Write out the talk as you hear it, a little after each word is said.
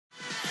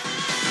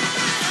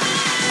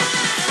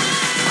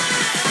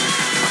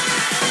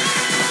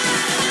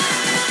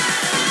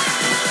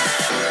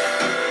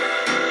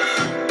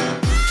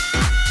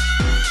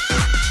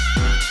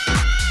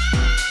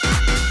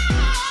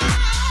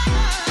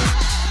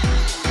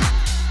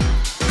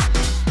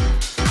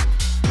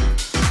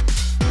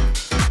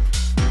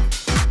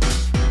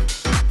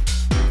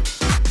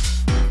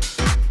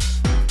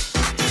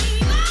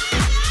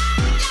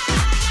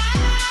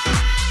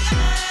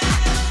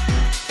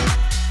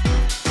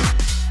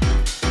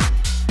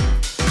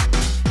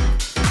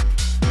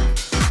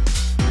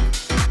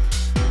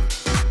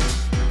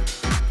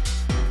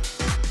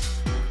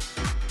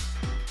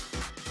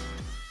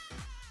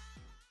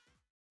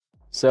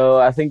So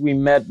I think we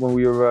met when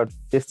we were about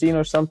 15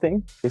 or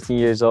something, 15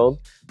 years old.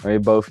 And we're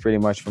both pretty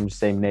much from the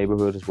same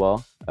neighborhood as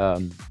well.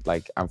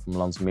 Like I'm from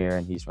Landsmeer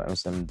and he's from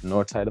Amsterdam, the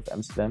north side of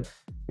Amsterdam.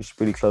 We're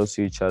pretty close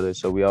to each other,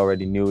 so we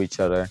already knew each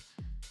other.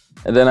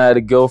 And then I had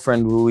a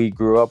girlfriend who we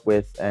grew up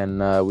with, and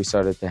we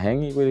started to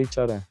hang with each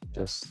other,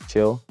 just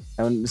chill.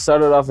 And it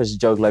started off as a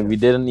joke, like we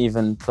didn't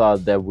even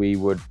thought that we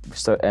would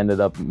ended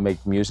up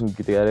making music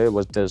together. It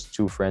was just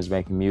two friends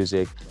making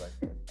music.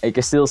 I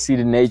can still see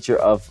the nature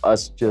of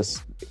us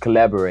just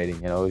collaborating,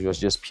 you know. It was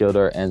just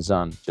Piotr and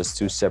Zan, just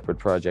two separate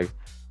projects.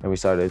 And we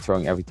started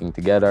throwing everything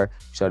together.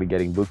 We started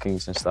getting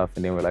bookings and stuff,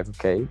 and then we're like,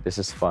 okay, this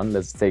is fun,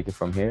 let's take it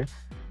from here.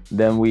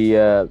 Then we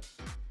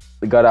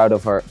got out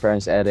of our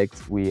parents' attic.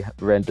 We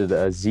rented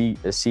a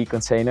C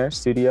container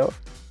studio,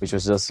 which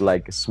was just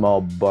like a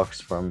small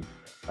box from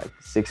like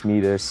 6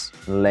 meters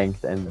in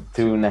length and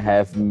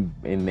 2.5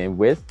 in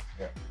width.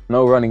 Yeah.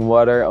 No running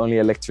water, only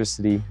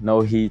electricity,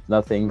 no heat,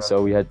 nothing.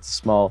 So we had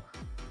small.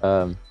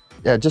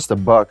 Yeah, just a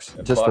box,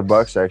 a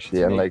box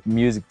actually, and like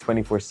music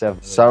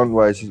 24/7.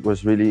 Sound-wise, it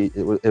was really,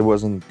 it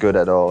wasn't good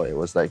at all. It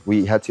was like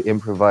we had to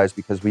improvise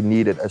because we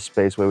needed a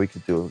space where we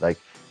could do like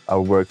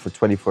our work for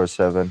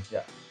 24/7.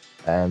 Yeah.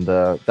 And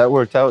that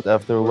worked out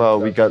after a while.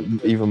 We got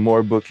even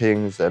more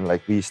bookings, and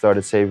like we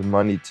started saving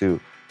money to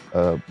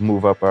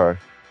move up our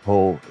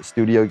whole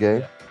studio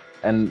game. Yeah.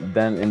 And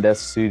then in that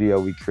studio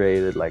we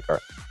created like our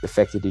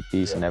defected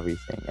EPs and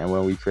everything. And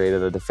when we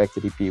created a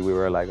defected EP, we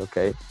were like,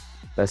 okay,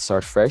 let's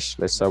start fresh.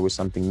 Let's start with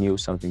something new,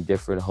 something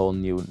different, a whole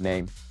new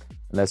name.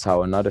 And that's how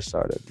ANOTR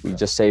started. We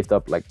just saved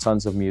up like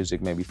tons of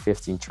music, maybe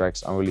 15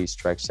 tracks, unreleased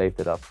tracks, saved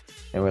it up.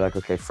 And we're like,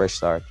 okay, fresh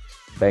start.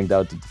 Banged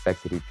out the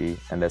defected EP,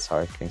 and that's how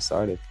everything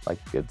started. Like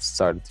it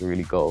started to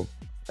really go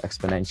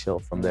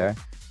exponential from there.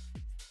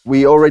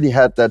 We already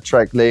had that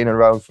track laying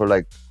around for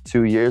like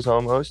 2 years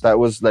almost. That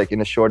was like in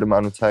a short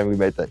amount of time. We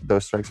made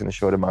those tracks in a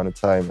short amount of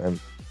time, and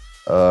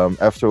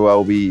after a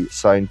while we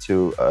signed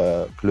to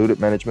Touted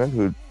management,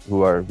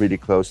 who are really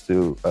close to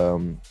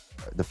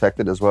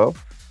Defected as well,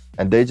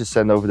 and they just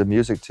sent over the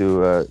music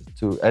to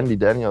Andy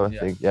Daniel, I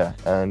think, yeah.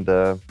 And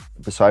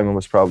Simon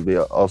was probably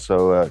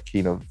also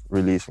keen of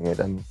releasing it,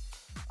 and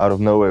out of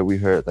nowhere we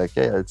heard like,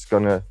 yeah, it's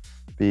gonna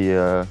be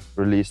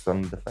released on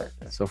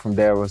Defected. So from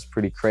there it was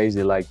pretty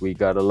crazy. Like we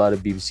got a lot of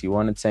BBC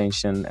One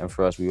attention, and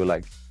for us we were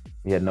like,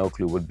 we had no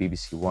clue what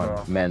BBC One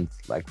meant,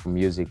 like for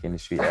music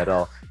industry at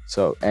all.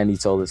 So Andy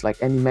told us like,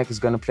 Andy Mac is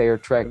gonna play your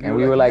track, and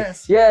we were like,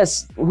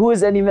 yes, who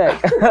is Andy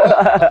Mac?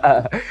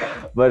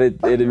 But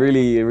it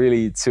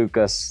really took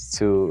us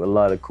to a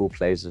lot of cool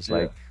places.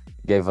 Like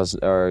gave us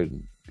our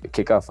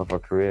kickoff of our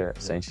career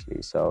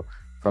essentially. So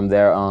from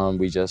there on,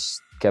 we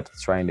just kept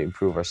trying to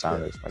improve our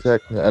sound as much.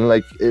 Exactly, and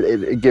like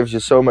it gives you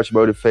so much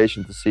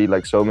motivation to see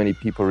like so many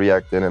people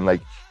reacting and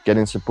like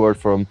getting support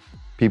from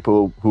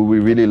people who we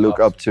really look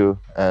up to,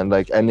 and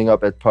like ending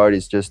up at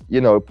parties, just, you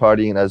know,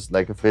 partying as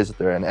like a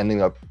visitor and ending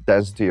up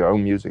dancing to your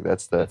own music.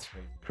 That's the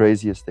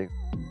craziest thing.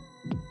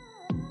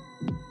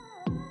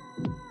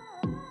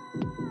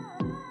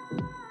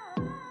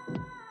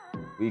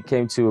 We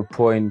came to a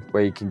point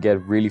where you can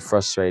get really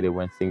frustrated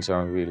when things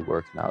aren't really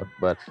working out.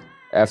 But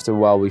after a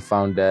while, we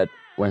found that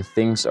when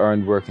things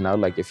aren't working out,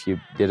 like if you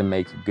didn't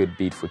make a good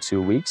beat for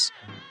 2 weeks,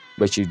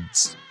 but you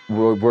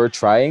were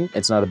trying,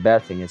 it's not a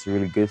bad thing. It's a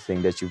really good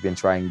thing that you've been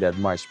trying that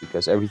much,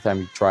 because every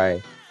time you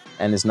try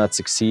and it's not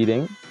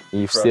succeeding,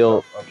 you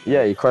still,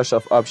 you crush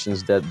off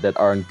options that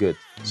aren't good.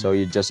 So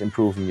you're just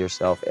improving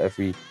yourself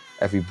every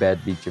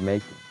bad beat you're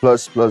making.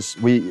 Plus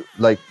we,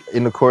 like,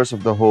 in the course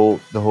of the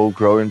whole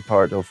growing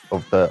part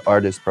of the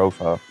artist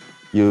profile,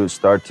 you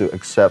start to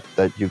accept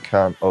that you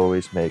can't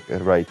always make a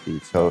right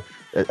beat. So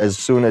as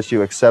soon as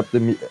you accept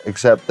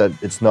that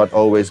it's not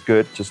always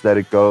good, just let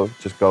it go,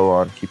 just go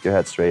on, keep your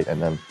head straight,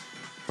 and then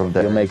from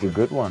there you'll make a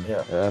good one.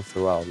 After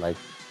a while. Like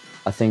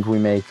I think we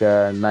make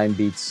 9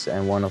 beats,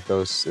 and one of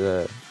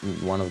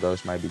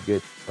those might be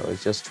good. So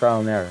it's just trial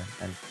and error,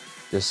 and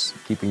just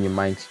keeping your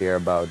mind clear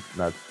about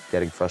not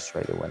getting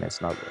frustrated when it's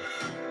not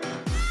working.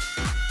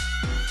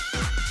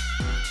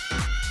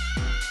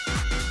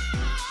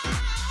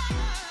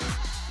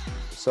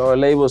 So our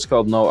label is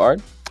called No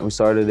Art. We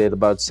started it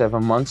about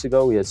 7 months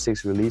ago. We had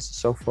 6 releases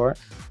so far.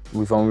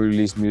 We've only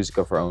released music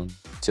of our own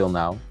till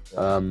now.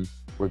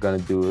 We're gonna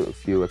do a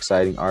few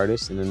exciting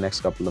artists in the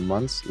next couple of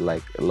months.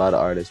 Like a lot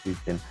of artists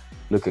we've been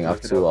looking up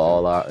to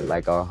all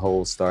our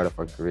whole start of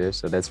our career.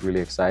 So that's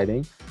really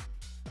exciting.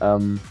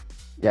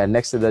 Yeah,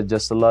 next to that,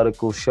 just a lot of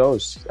cool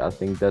shows. I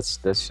think that's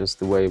just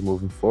the way of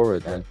moving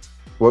forward. And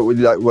what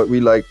we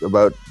like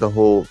about the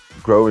whole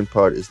growing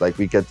part is like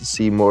we get to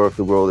see more of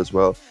the world as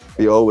well.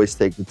 We always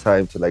take the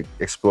time to like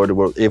explore the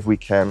world if we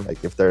can.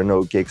 Like if there are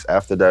no gigs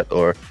after that,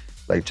 or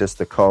like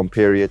just a calm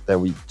period, then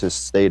we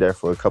just stay there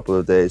for a couple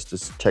of days,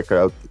 just check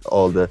out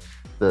all the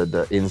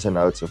ins and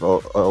outs of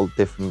all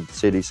different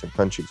cities and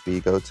countries we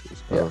go to.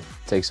 So, yeah,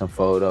 take some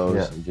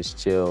photos and just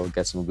chill,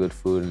 get some good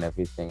food and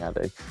everything. I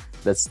think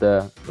that's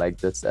the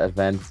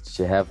advantage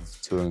you have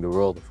of touring the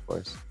world, of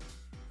course.